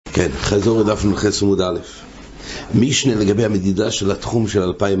כן, חזור לדף נ"ח עמוד א'. משנה לגבי המדידה של התחום של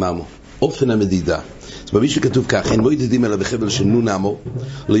 2,000 אמו. אופן המדידה. אז במשנה כתוב כך: אין מודדים אלא בחבל של נון אמו,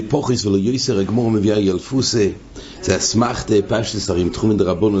 לא היפוכיס ולא יויסר. הגמור מביאה ילפוסה, זה אסמכתה פשטס, הרי תחום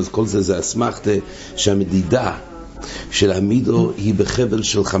דרבנו, אז כל זה אסמכתה שהמדידה של המידו היא בחבל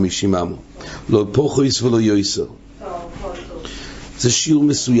של 50 אמו, לא היפוכיס ולא יויסר. זה שיעור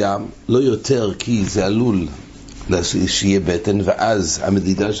מסוים, לא יותר, כי זה עלול שיהיה בטן, ואז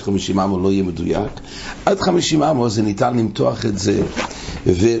המדידה של 50 אמו לא יהיה מדויק. עד 50 אמו זה ניתן למתוח את זה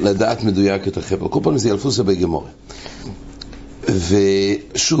ולדעת מדויק את החבל. כל פעם זה ילפוסה בגמורה.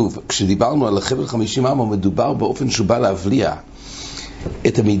 ושוב, כשדיברנו על החבל 50 אמו, מדובר באופן שהוא בא להבליע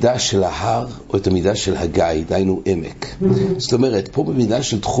את המידה של ההר או את המידה של הגיא, דיינו עמק. זאת אומרת, פה במידה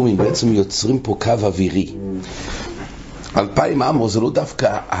של תחומים בעצם יוצרים פה קו אווירי. 2,000 אמו זה לא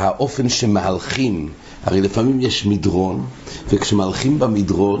דווקא האופן שמהלכים, הרי לפעמים יש מדרון, וכשמהלכים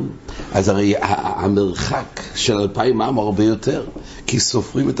במדרון, אז הרי המרחק של 2,000 אמו הרבה יותר, כי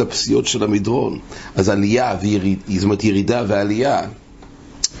סופרים את הפסיעות של המדרון. אז עלייה זאת אומרת ירידה ועלייה,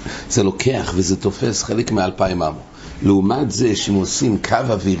 זה לוקח וזה תופס חלק מ2,000 אמו. לעומת זה שהם עושים קו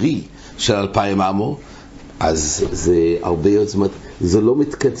אווירי של 2,000 אמו, אז זה הרבה יותר, זאת אומרת, זה לא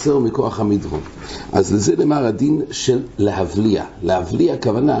מתקצר מכוח המדרון. אז לזה נאמר הדין של להבליע. להבליע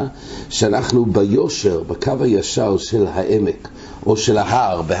הכוונה שאנחנו ביושר, בקו הישר של העמק, או של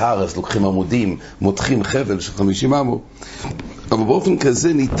ההר, בהר אז לוקחים עמודים, מותחים חבל של 50 אמו, אבל באופן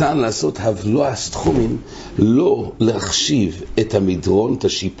כזה ניתן לעשות הבלוע תחומים, לא להחשיב את המדרון, את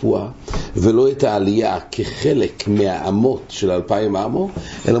השיפוע, ולא את העלייה כחלק מהאמות של 2,000 אמו,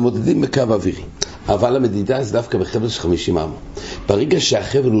 אלא מודדים בקו אווירי. אבל המדידה זה דווקא בחבל של 50 אמו. ברגע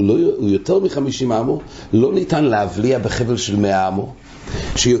שהחבל הוא יותר מ-50 אמו, לא ניתן להבליע בחבל של 100 אמו,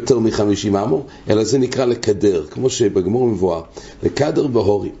 שיותר מ-50 אמו, אלא זה נקרא לקדר, כמו שבגמור מבואר, לקדר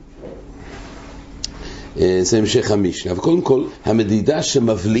בהורים. זה המשך המשנה. אבל קודם כל, המדידה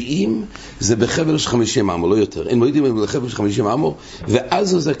שמבליעים זה בחבל של 50 אמו, לא יותר. אין מועידים בחבל של 50 אמו,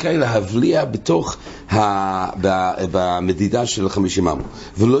 ואז הוא זכאי להבליע בתוך במדידה של 50 אמו,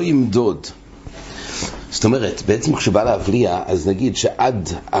 ולא ימדוד. זאת אומרת, בעצם כשבא להבליע, אז נגיד שעד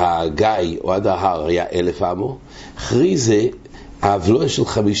הגיא או עד ההר היה 1,000 אמו, אחרי זה ההבלוע של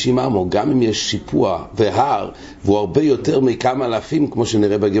 50 אמו, גם אם יש שיפוע והר, והוא הרבה יותר מכמה אלפים, כמו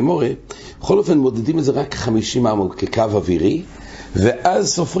שנראה בגמורה, בכל אופן מודדים את זה רק 50 אמו כקו אווירי,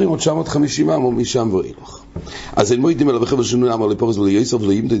 ואז סופרים עוד 950 אמו משם ואילך. אז אין מועידים אלא בחבל של נון אמו לפורס וליוסף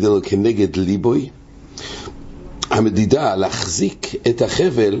ולא ימדוד אלא כנגד ליבוי. המדידה להחזיק את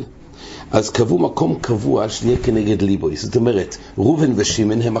החבל, אז קבעו מקום קבוע שנהיה כנגד ליבוי. זאת אומרת, רובן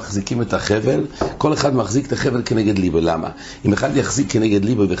ושמן הם מחזיקים את החבל, כל אחד מחזיק את החבל כנגד ליבוי. למה? אם אחד יחזיק כנגד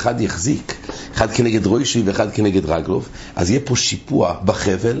ליבוי ואחד יחזיק, אחד כנגד רוישי ואחד כנגד רגלוב, אז יהיה פה שיפוע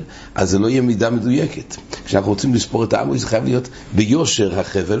בחבל, אז זה לא יהיה מידה מדויקת. כשאנחנו רוצים לספור את העמו, זה חייב להיות ביושר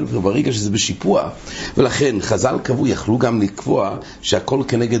החבל, וברגע שזה בשיפוע, ולכן חז"ל קבעו, יכלו גם לקבוע שהכל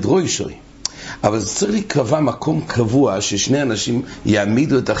כנגד רוישי. אבל זה צריך לקבע מקום קבוע ששני אנשים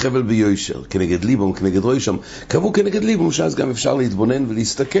יעמידו את החבל ביושר, כנגד ליבום, כנגד רוישם. קבעו כנגד ליבום, שאז גם אפשר להתבונן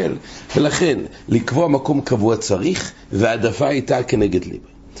ולהסתכל, ולכן לקבוע מקום קבוע צריך, והעדפה הייתה כנגד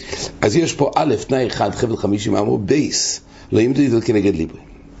ליבום. אז יש פה א', תנאי אחד, חבל 50 אמו, בייס, לא ימדוד כנגד ליבום.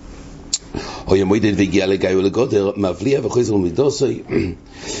 או ימודד והגיע לגיא ולגודר, מבליע וחוזר ומדוסוי.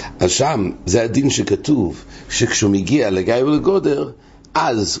 אז שם זה הדין שכתוב, שכשהוא מגיע לגיא ולגודר,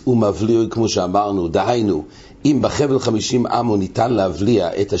 אז הוא מבליע, כמו שאמרנו, דהיינו, אם בחבל 50 אמו ניתן להבליע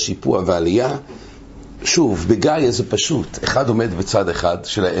את השיפוע והעלייה, שוב, בגיא זה פשוט, אחד עומד בצד אחד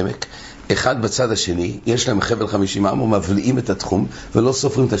של העמק, אחד בצד השני, יש להם חבל 50 אמו, מבליעים את התחום, ולא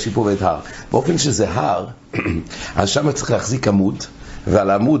סופרים את השיפוע ואת הר. באופן שזה הר, אז שם צריך להחזיק עמוד, ועל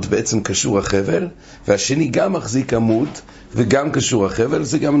העמוד בעצם קשור החבל, והשני גם מחזיק עמוד, וגם קשור החבל,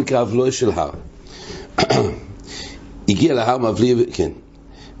 זה גם נקרא הבלוע של הר. הגיע להר מבליע, כן,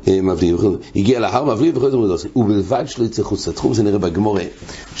 הגיע להר מבליע וחוזר ומדוסי, ובלבד שלא יצא חוץ לתחום. זה נראה בגמורה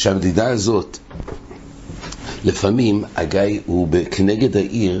שהמדידה הזאת, לפעמים הגיא הוא כנגד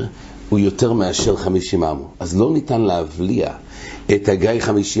העיר, הוא יותר מאשר 50 אמו, אז לא ניתן להבליע את הגיא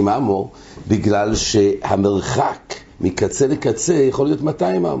 50 אמו, בגלל שהמרחק מקצה לקצה יכול להיות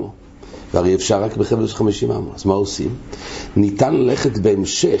 200 אמו, והרי אפשר רק בחבל של 50 אמו. אז מה עושים? ניתן ללכת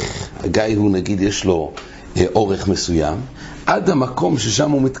בהמשך, הגיא הוא נגיד יש לו אורך מסוים, עד המקום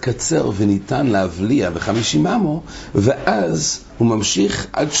ששם הוא מתקצר וניתן להבליע ב50 אמו, ואז הוא ממשיך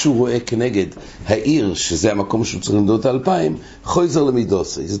עד שהוא רואה כנגד העיר, שזה המקום שהוא צריך למדוד 2,000, חוזר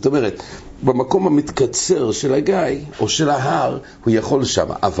למידוסי. זאת אומרת, במקום המתקצר של הגיא או של ההר, הוא יכול שם,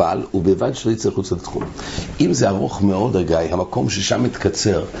 אבל הוא בבד שלא יצא חוץ לתחום. אם זה ארוך מאוד הגיא, המקום ששם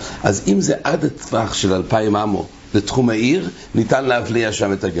מתקצר, אז אם זה עד הטווח של 2,000 אמו לתחום העיר, ניתן להבליע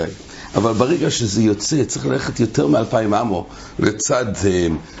שם את הגיא. אבל ברגע שזה יוצא, צריך ללכת יותר מ2,000 אמו לצד,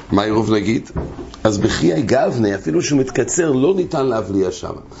 מה ירוב נגיד? אז בחיי גבנה, אפילו שהוא מתקצר, לא ניתן להבליע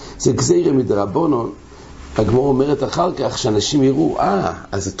שם. זה גזירה מדרבנון. הגמור אומרת אחר כך שאנשים יראו,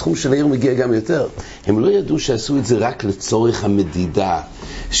 אז התחום של העיר מגיע גם יותר. הם לא ידעו שעשו את זה רק לצורך המדידה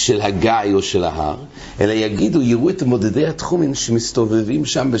של הגיא או של ההר, אלא יראו את מודדי התחומים שמסתובבים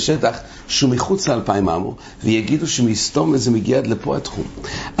שם בשטח שהוא מחוץ ל2,000 אמו, ויגידו שמסתום זה מגיע עד לפה התחום.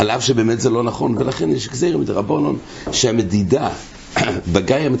 על אף שבאמת זה לא נכון, ולכן יש גזירה מדרבנון שהמדידה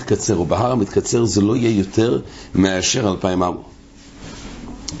בגיא המתקצר או בהר המתקצר זה לא יהיה יותר מאשר 2,000 אמו.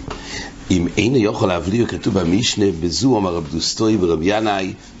 אם אין יכול להבליע, כתוב במשנה, בזו אמר רב דוסטוי ורב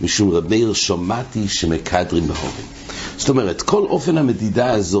ינאי, משום רב מאיר שמעתי שמקדרים בהורים. זאת אומרת, כל אופן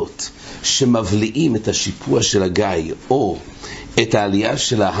המדידה הזאת, שמבליעים את השיפוע של הגיא, או את העלייה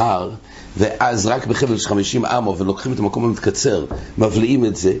של ההר, ואז רק בחבל של 50 אמו, ולוקחים את המקום המתקצר, מבליעים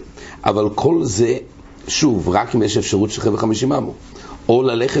את זה, אבל כל זה, שוב, רק אם יש אפשרות של חבל 50 אמו. או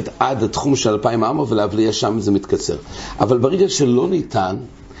ללכת עד התחום של 2,000 אמו, ולהבליע שם זה מתקצר. אבל ברגע שלא ניתן,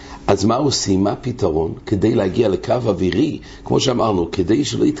 אז מה עושים? מה הפתרון? כדי להגיע לקו אווירי, כמו שאמרנו, כדי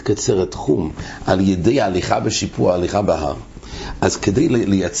שלא יתקצר התחום על ידי ההליכה בשיפוע, ההליכה בהר. אז כדי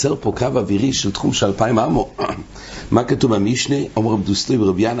לייצר פה קו אווירי של תחום של 2,000 אמו, מה כתוב במשנה? אומר רב דוסטוי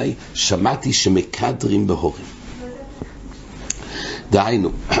ורב ינאי, שמעתי שמקדרים בהורים. דהיינו,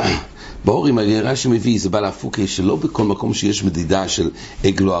 בהורים הגרה שמביא, זה בא להפוקי שלא בכל מקום שיש מדידה של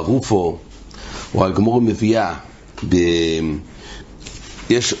עגלו ערופו, או הגמור מביאה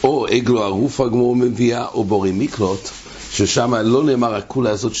יש או עגלו ערוף הגמור מביאה או בורי מקלות, ששם לא נאמר הכולה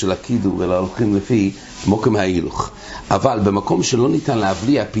הזאת של הקידור, אלא הולכים לפי מוקם ההילוך. אבל במקום שלא ניתן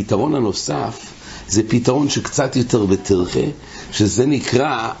להבליע, הפתרון הנוסף זה פתרון שקצת יותר בתרחה, שזה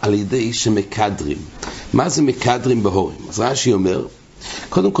נקרא על ידי שמקדרים. מה זה מקדרים בהורים? אז רש"י אומר,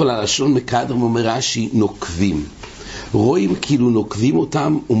 קודם כל הלשון מקדרים אומר רש"י נוקבים. רואים כאילו נוקבים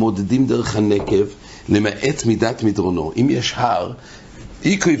אותם ומודדים דרך הנקב למעט מידת מדרונו. אם יש הר,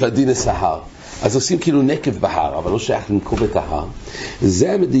 איקוי ודינס ההר, אז עושים כאילו נקב בהר, אבל לא שייך לנקוב את ההר.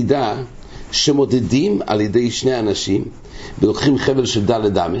 זה המדידה שמודדים על ידי שני אנשים, ולוקחים חבל של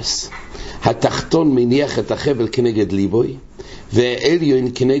ד' אמס, התחתון מניח את החבל כנגד ליבוי, והעליון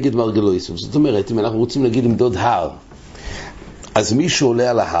כנגד מרגלויסוף. זאת אומרת, אם אנחנו רוצים להגיד למדוד הר, אז מישהו עולה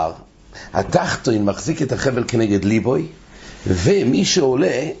על ההר, התחתון מחזיק את החבל כנגד ליבוי, ומי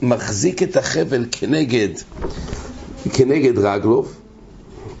שעולה מחזיק את החבל כנגד רגלוב,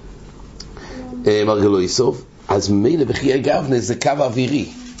 מרגלויסוף. אז מילא בחיי גבנה זה קו אווירי.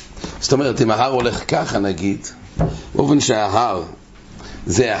 זאת אומרת, אם ההר הולך ככה נגיד, באופן שההר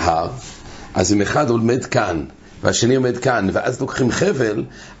זה ההר, אז אם אחד עומד כאן והשני עומד כאן, ואז לוקחים חבל,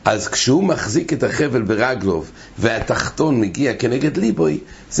 אז כשהוא מחזיק את החבל ברגלוב והתחתון מגיע כנגד ליבוי,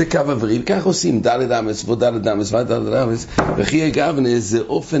 זה קו אווירי. כך עושים ד' אמס וד' אמס וד' אמס, בחיי גבנה זה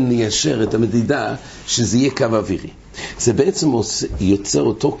אופן ליישר את המדידה שזה יהיה קו אווירי. זה בעצם יוצר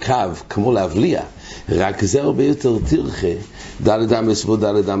אותו קו כמו להבליע, רק זה הרבה יותר תרחה, ד' אמס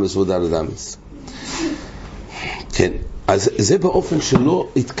וד' אמס וד' אמס. כן, אז זה באופן שלא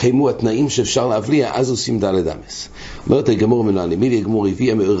התקיימו התנאים שאפשר להבליע, אז עושים ד' אמס. אומרת הגמור מנעני, מילי הגמור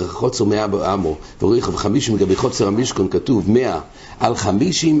הביאה מאורך חוצר 100 באמו, ואורך 50 לגבי חוצר המשכון כתוב 100 על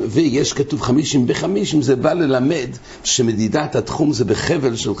 50, ויש כתוב 50 ב-50, זה בא ללמד שמדידת התחום זה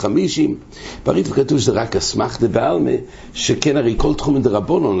בחבל של 50, פריט וכתוב שזה רק אסמכתא בעלמא, שכן הרי כל תחום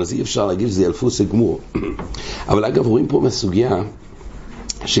מדרבנן, אז אי אפשר להגיד שזה ילפוס הגמור. אבל אגב, רואים פה מסוגיה,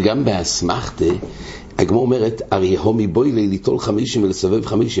 שגם באסמכתא, הגמור אומרת, הרי הומי בוי לי ליטול 50 ולסבב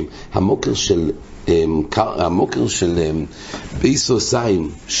 50. המוקר של ביסוסיים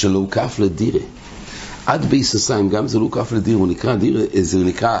שלא הוקף לדירה. עד ביסוסיים, גם זה לא הוקף לדירה, הוא נקרא דירה, זה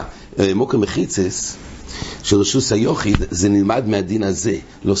נקרא מוקר מחיצס. של רשוס היוחיד, זה נלמד מהדין הזה,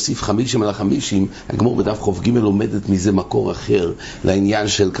 להוסיף 50 על 50, הגמור בדף חוף ג' לומדת מזה מקור אחר, לעניין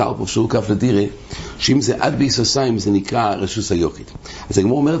של קרפוף שהוא כף לדירה, שאם זה עד ביסוסיים זה נקרא רשוס היוחיד. אז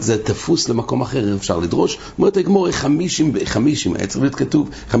הגמור אומרת, זה תפוס למקום אחר, אפשר לדרוש, אומרת הגמור 50 ב-50, היה צריך להיות כתוב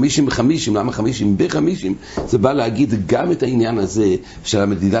 50 ב-50, למה 50 ב-50? זה בא להגיד גם את העניין הזה של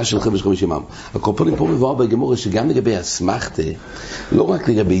המדידה של 50 עם. הקורפונים פה מבואר בגמור שגם לגבי הסמכתה, לא רק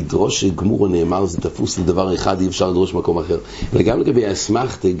לגבי דרוש גמור נאמר זה תפוס לדבר אחד, אי אפשר לדרוש מקום אחר, אלא גם לגבי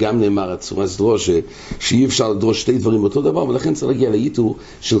הסמכתה, גם נאמר הצורה דרוש שאי אפשר לדרוש שתי דברים אותו דבר, ולכן צריך להגיע לאיתור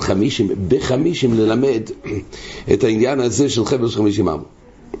של 50 ב-50 ללמד את העניין הזה של 50 עם.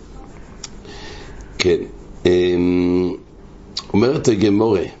 כן, אומרת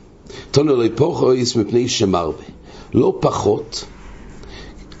הגמורה, תונו לא פוחויס מפני שמרבה, לא פחות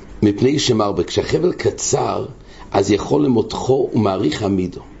מפני שמרבה, כשהחבל קצר אז יכול למותחו ומעריך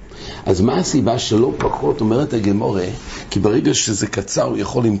עמידו. אז מה הסיבה שלא פחות? אומרת הגמורה, כי ברגע שזה קצר הוא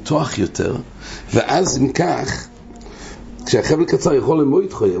יכול למתוח יותר, ואז אם כך, כשהחבל קצר יכול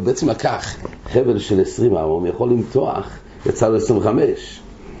למותחו, הוא בעצם לקח חבל של 20 הוא יכול למתוח, יצא לו 25.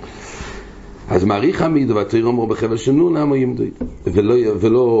 אז מעריך עמידו, והתורה אומר בחבל שנון עמו ימדוד,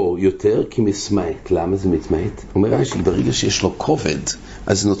 ולא יותר, כי מסמית. למה זה מסמית? אומר רש"י, ברגע שיש לו כובד,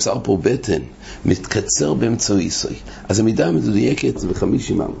 אז נוצר פה בטן, מתקצר באמצעו איסוי. אז המידה המדויקת זה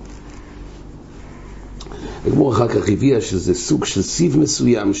ב-50 עם. הגמור אחר כך הביאה שזה סוג של סיב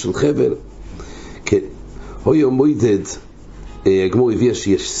מסוים של חבל. כן, הוי מוידד, הגמור הביאה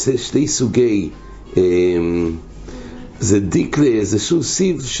שיש שתי סוגי, זה דיקלה, זה שוב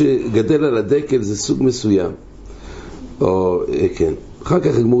סיב שגדל על הדקל, זה סוג מסוים. או, כן. אחר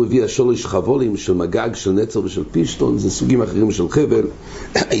כך הגמור הביאה שולש חבולים של מגג, של נצר ושל פישטון, זה סוגים אחרים של חבל.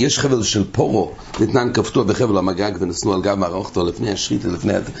 יש חבל של פורו, נתנן כפתו בחבל המגג ונסנו על גב מערכתו לפני השחית,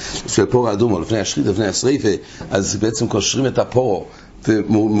 של פורו האדום, או לפני השחית, לפני השריפה, אז בעצם קושרים את הפורו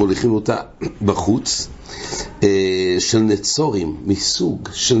ומוליכים אותה בחוץ. של נצורים, מסוג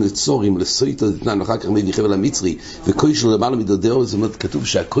של נצורים לסויטו נתנן, ואחר כך מביא חבל המצרי וכוי שלו למעלה מדודאו. זאת אומרת, כתוב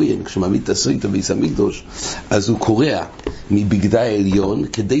שהכוין כשמעמיד את הסויטו ביס המקדוש אז הוא קורע מבגדי העליון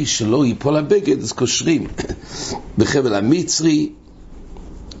כדי שלא ייפול הבגד, אז קושרים בחבל המצרי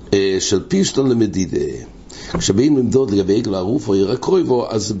של פישטון למדידה. כשבאים למדוד לגבי עגל הערוף או ירק רויבו,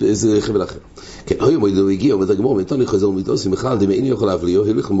 אז זה חבל אחר. כן, הוי מוידו הגיע, אומרת הגמור, מתון יחזר ומידוסי, בכלל דמי יכול להבליו,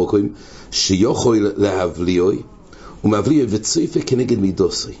 הילך למוקוים שיכול להבליו, ומהבליו וצריפה כנגד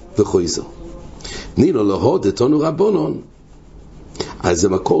מידוסי, וחויזו. נינו לו, דתונו רבונון. אז זה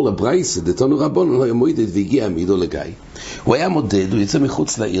מקור לברייס, דתונו רבונון, היה מוידד והגיע מידו לגיא. הוא היה מודד, הוא יצא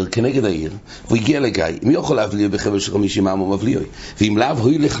מחוץ לעיר, כנגד העיר, והוא הגיע לגיא. אם יכול להבליו בחבל של 50 עם הוא מבליו, ואם לאו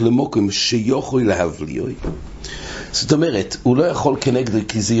הוא ילך למוקוים שיכול להבליו. זאת אומרת, הוא לא יכול כנגד,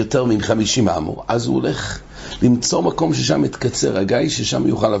 כי זה יותר מ-50 עמו, אז הוא הולך למצוא מקום ששם מתקצר הגיא, ששם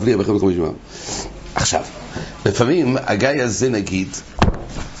יוכל להבליע בחבל 50 עמו. עכשיו, לפעמים הגיא הזה נגיד,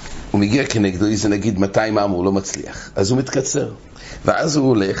 הוא מגיע כנגדו, זה נגיד 200 עמו, הוא לא מצליח, אז הוא מתקצר. ואז הוא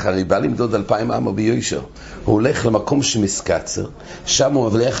הולך, הרי בא למדוד 2,000 עמו ביושר, הוא הולך למקום שמסקצר, שם הוא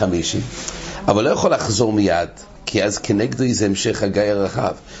מבליע 50, אבל לא יכול לחזור מיד, כי אז כנגדו זה המשך הגיא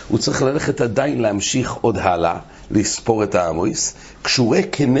הרחב. הוא צריך ללכת עדיין להמשיך עוד הלאה, לספור את העמויס. כשהוא רואה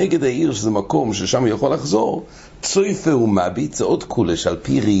כנגד העיר שזה מקום ששם הוא יכול לחזור, צויפה ומביט, זה עוד קולש, על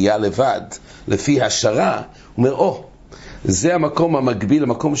פי ראייה לבד, לפי השרה, הוא אומר, זה המקום המקביל,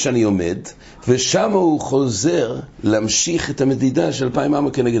 המקום שאני עומד, ושם הוא חוזר להמשיך את המדידה של 2,000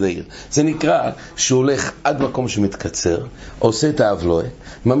 עמו כנגד העיר. זה נקרא שהוא הולך עד מקום שמתקצר, עושה את האבלוה,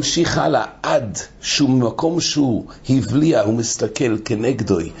 ממשיך הלאה עד שהוא מקום שהוא הבליע, הוא מסתכל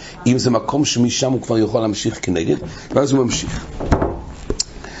כנגדוי, אם זה מקום שמשם הוא כבר יכול להמשיך כנגד, ואז הוא ממשיך.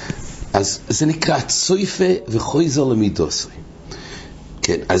 אז זה נקרא צויפה וחויזר למידוסוי.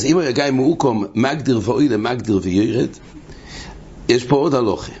 כן, אז אם הגיא מאוקום מגדיר ואוי למגדיר וירד, יש פה עוד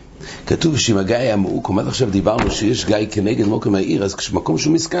הלוכה. כתוב שאם הגיא היה מאוקום, עד עכשיו דיברנו שיש גיא כנגד מוקום העיר, אז כשמקום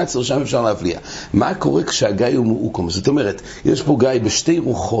שהוא מסקצר, שם אפשר להבליע. מה קורה כשהגיא הוא מאוקום? זאת אומרת, יש פה גיא בשתי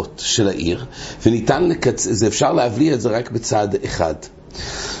רוחות של העיר, וניתן זה אפשר להבליע את זה רק בצד אחד.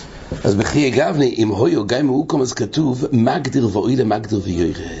 אז בחיי גבני, אם הויו גיא מאוקום, אז כתוב מגדיר ואוי למגדיר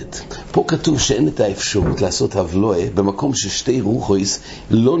וירד. פה כתוב שאין את האפשרות לעשות הבלואה במקום ששתי רוחויס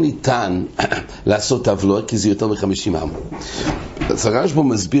לא ניתן לעשות הבלואה, כי זה יותר מ-50 עמו. אז הרשב"א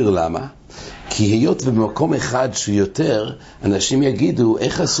מסביר למה. כי היות ובמקום אחד שיותר, אנשים יגידו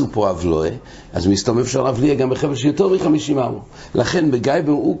איך עשו פה הבלואה, אז מסתום אפשר להבליע גם בחבל שיותר מ-50 עמו. לכן בגיא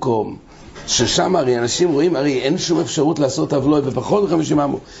מאוקום, ששם הרי אנשים רואים, הרי אין שום אפשרות לעשות הבלואה בפחות מ-50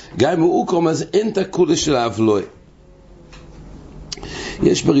 עמו. גיא מאוקום, אז אין את הקולה של ההבלואה.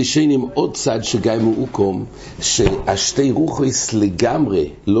 יש בראשונים עוד צד שגיא מאוקום, שהשתי רוחויס לגמרי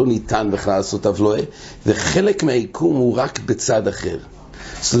לא ניתן בכלל לעשות אבלואה, וחלק מהעיקום הוא רק בצד אחר.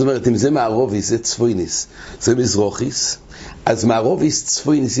 זאת אומרת, אם זה מערוביס, זה צפויניס, זה מזרוכיס, אז מערוביס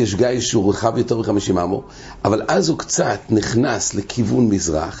צפויניס יש גיא שהוא רחב יותר מ-50 אמו, אבל אז הוא קצת נכנס לכיוון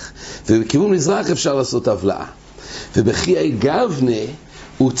מזרח, ובכיוון מזרח אפשר לעשות אבלאה. ובחיי גבנה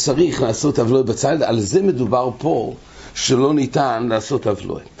הוא צריך לעשות אבלואה בצד, על זה מדובר פה שלא ניתן לעשות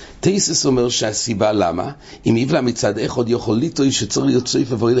אבלואה. תייסס אומר שהסיבה למה, אם יבלה מצד אחד יכול ליטוי שצריך להיות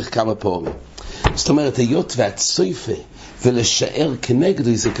צויפה וילך כמה פעמים. זאת אומרת, היות והצויפה ולשאר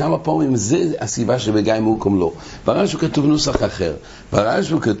כנגדו זה כמה פעמים, זה הסיבה שבגיא מאוקום לא. ברש"י כתוב נוסח אחר.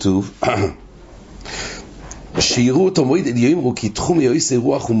 ברש"י כתוב שיראו אותו מועיד, יאמרו כי תחום יויסי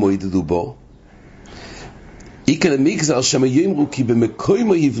רוח ומועידדו בו. איקל המגזר שם יאמרו כי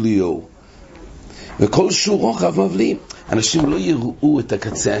במקוימו יבליו. וכל שהוא רוחב מבלים. אנשים לא יראו את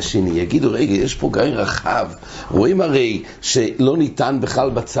הקצה השני, יגידו רגע, יש פה גיא רחב, רואים הרי שלא ניתן בכלל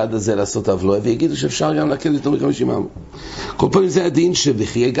בצד הזה לעשות אבלואה, ויגידו שאפשר גם להקל יותר מ-50 אמו. כל פעם זה הדין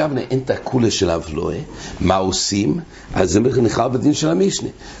שבחיי גבנה אין את הכולה של אבלואה. מה עושים? אז זה נכלל בדין של המשנה.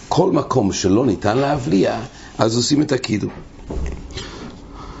 כל מקום שלא ניתן להבליע, אז עושים את הקידום.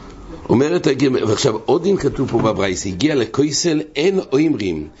 אומרת הגמרא, ועכשיו עוד דין כתוב פה בברייתא, הגיע לקויסל, אין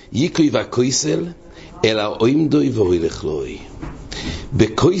אומרים יקוי והקויסל, אלא אוימדוי והוילך לוי.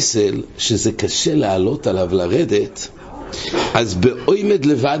 בקויסל, שזה קשה לעלות עליו לרדת, אז באוימד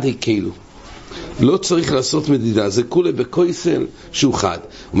לבד הקלו. לא צריך לעשות מדידה, זה כולה בקויסל שהוא חד.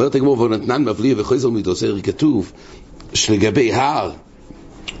 אומרת הגמרא, ונתנן מבליע וחויזר מדוסר, כתוב שלגבי הר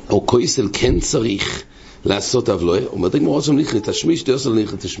או קויסל כן צריך לעשות אבלואה. אומרת הגמרא, עושים לך לתשמישתי, עושים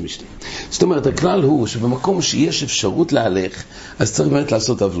לך לתשמישתי. זאת אומרת, הכלל הוא שבמקום שיש אפשרות להלך, אז צריך באמת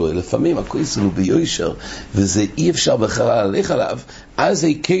לעשות אבלואה. לפעמים הקויסל הוא ביושר, וזה אי אפשר בכלל להלך עליו, אז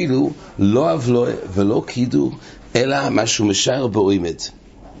כאילו לא אבלואה ולא קידו, אלא משהו משאר באוימד.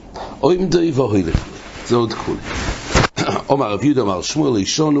 אוימדוי והוילך. זה עוד כולה. אומר רב יהודה אמר שמואל לא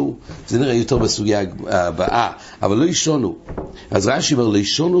ישונו, זה נראה יותר בסוגיה הבאה, אבל לא ישונו. אז רש"י אומר לא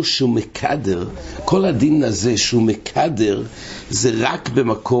ישונו שהוא מקדר, כל הדין הזה שהוא מקדר זה רק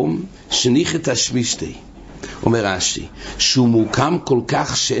במקום שניחת השמישתי. אומר רש"י שהוא מוקם כל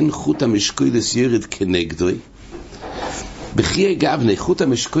כך שאין חוט המשקוילס ירד כנגדוי. בחיי גבנה חוט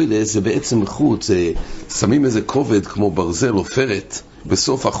המשקוילס זה בעצם חוט, זה שמים איזה כובד כמו ברזל או פרט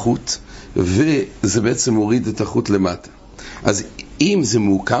בסוף החוט, וזה בעצם מוריד את החוט למטה. אז אם זה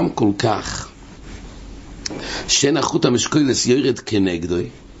מוקם כל כך שאין החוט המשקוילס ירד כנגדוי,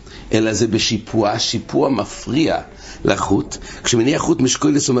 אלא זה בשיפוע, שיפוע מפריע לחוט. כשמניח חוט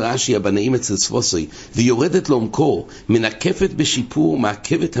משקוילס אומר רש"י הבנאים אצל ספוסוי, ויורדת לעומקו, מנקפת בשיפוע,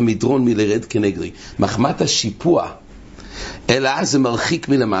 מעכבת המדרון מלרד כנגדוי. מחמת השיפוע, אלא זה מרחיק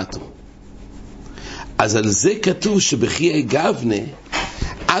מלמטו. אז על זה כתוב שבחיי גבנה,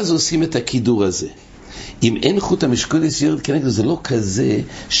 אז עושים את הכידור הזה. אם אין חוט המשקוילס ירד כנגדו, זה לא כזה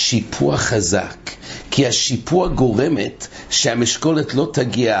שיפוע חזק, כי השיפוע גורמת שהמשקולת לא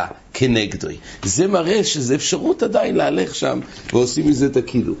תגיע כנגדוי. זה מראה שזה אפשרות עדיין להלך שם, ועושים מזה את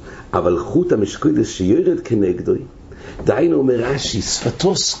הכידור. אבל חוט המשקוילס שירד כנגדוי, דהיינו אומר רש"י,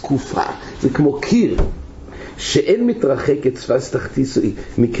 שפתו סקופה, זה כמו קיר, שאין מתרחק את צפס תחתיסוי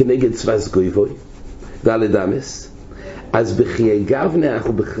מכנגד צפס גויבוי, דלת אמס. אז בחיי גבנה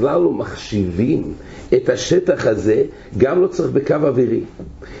אנחנו בכלל לא מחשיבים את השטח הזה, גם לא צריך בקו אווירי,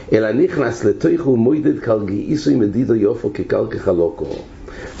 אלא נכנס לתוך ומוידד קלגי איסוי מדידו יופו כקלקי חלוקו.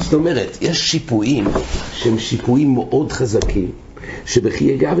 זאת אומרת, יש שיפועים שהם שיפועים מאוד חזקים,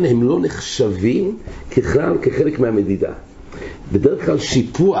 שבחיי גבנה הם לא נחשבים ככלל כחלק מהמדידה. בדרך כלל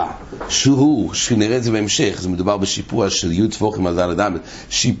שיפוע שנראה את זה בהמשך, זה מדובר בשיפוע של י' תפוחים על דלת אמס,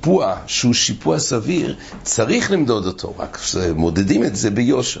 שיפוע שהוא שיפוע סביר, צריך למדוד אותו, רק מודדים את זה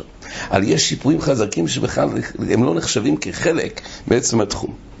ביושר. אבל יש שיפועים חזקים שבכלל הם לא נחשבים כחלק בעצם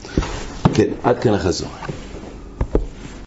התחום. כן, עד כאן החזור.